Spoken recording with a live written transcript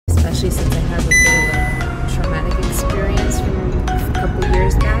especially since I have a bit of a traumatic experience from a couple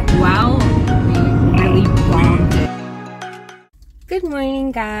years back. Wow, we really bombed it. Good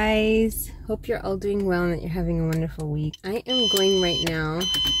morning, guys. Hope you're all doing well and that you're having a wonderful week. I am going right now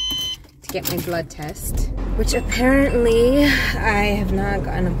to get my blood test, which apparently I have not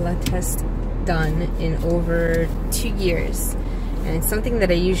gotten a blood test done in over 2 years. And it's something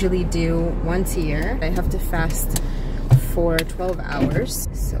that I usually do once a year. I have to fast for 12 hours.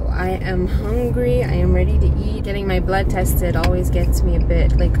 So I am hungry, I am ready to eat. Getting my blood tested always gets me a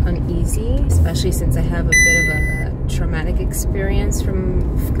bit like uneasy, especially since I have a bit of a traumatic experience from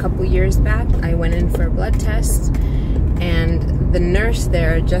a couple years back. I went in for a blood test and the nurse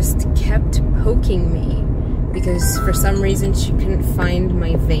there just kept poking me because for some reason she couldn't find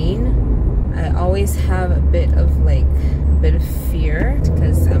my vein. I always have a bit of fear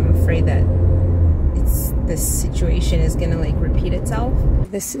because I'm afraid that this situation is gonna like repeat itself.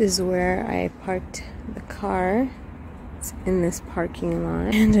 This is where I parked the car. It's in this parking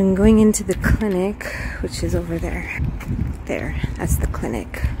lot. And I'm going into the clinic, which is over there. There, that's the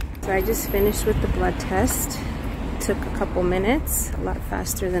clinic. So I just finished with the blood test. It took a couple minutes, a lot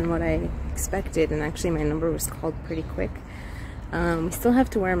faster than what I expected, and actually my number was called pretty quick. We still have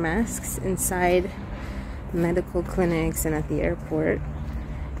to wear masks inside medical clinics and at the airport.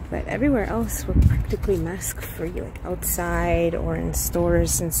 But everywhere else, we're practically mask-free, like outside or in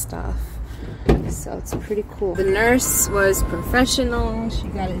stores and stuff. So it's pretty cool. The nurse was professional. She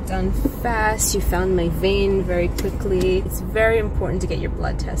got it done fast. She found my vein very quickly. It's very important to get your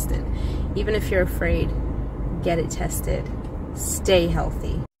blood tested. Even if you're afraid, get it tested. Stay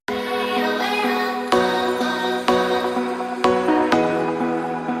healthy.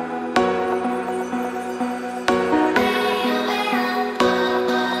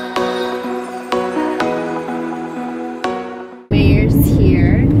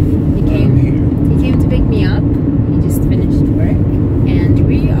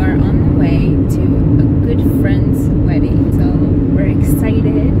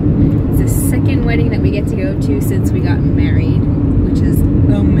 Since we got married, which is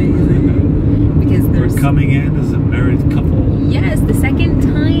amazing because there's coming in as a married couple. Yes, the second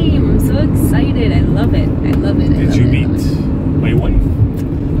time. I'm so excited. I love it. I love it. Did you meet my wife?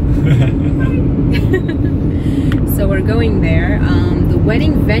 So we're going there. The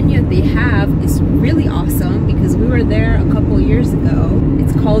wedding venue they have is really awesome because we were there a couple years ago.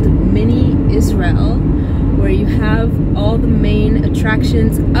 It's called Mini Israel, where you have all the main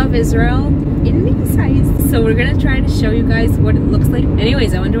attractions of Israel in mini size. So we're gonna try to show you guys what it looks like.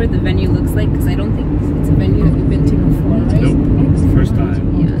 Anyways, I wonder what the venue looks like because I don't think it's a venue that we've been to before, right? Nope, first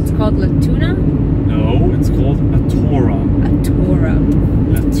time. Yeah, it's called Latuna. No, it's called a Torah. A Torah.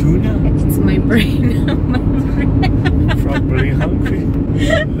 Latuna? It's my brain. My brain. Probably hungry.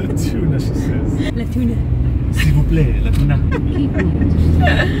 Latuna, she says. Latuna. S'il vous plaît, Latuna.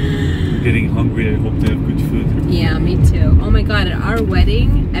 I'm getting hungry. I hope they have good food. Yeah, me too. Oh my god, at our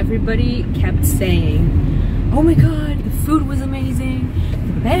wedding, everybody kept saying, oh my god, the food was amazing,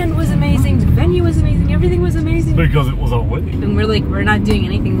 the band was amazing, the venue was amazing, everything was amazing. Because it was our wedding. And we're like, we're not doing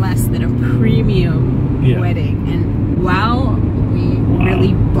anything less than a premium wedding. And wow, we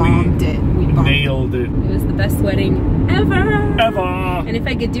really bombed it. We nailed it. It was the best wedding ever. Ever. And if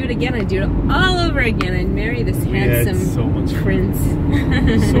I could do it again, I'd do it all over again. I'd marry this handsome so much prince.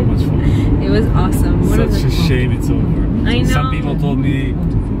 So much fun. It was awesome. Such a shame it's over. I know. Some people told me,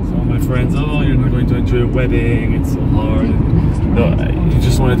 some of my friends, oh, you're not going to enjoy a wedding, it's so hard. And, no, you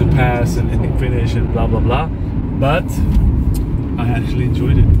just wanted to pass and finish and blah, blah, blah. But I actually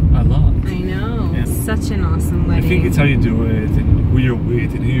enjoyed it a lot. I know. Yeah. Such an awesome wedding. I think it's how you do it and who you're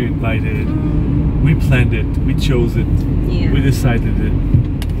with and who you're invited. We planned it. We chose it. Yeah. We decided it.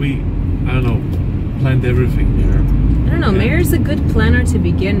 I don't know, planned everything there. I don't know, Mayor's a good planner to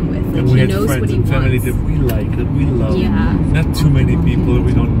begin with. Like, and we he had knows friends what he and family wants. that we like, that we love. Yeah. Not too many people that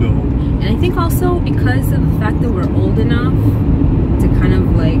we don't know. And I think also because of the fact that we're old enough to kind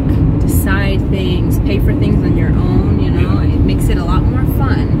of like decide things, pay for things on your own, you know, it makes it a lot more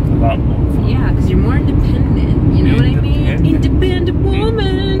fun. A lot more fun. Yeah, because you're more independent, you know what I mean? Independent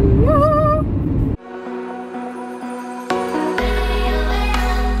woman! Woo!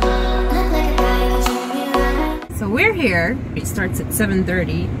 So we're here. It starts at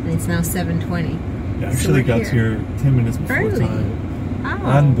 7:30 and it's now 7:20. I actually got here 10 minutes before time. Oh.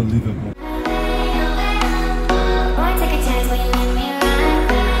 Unbelievable.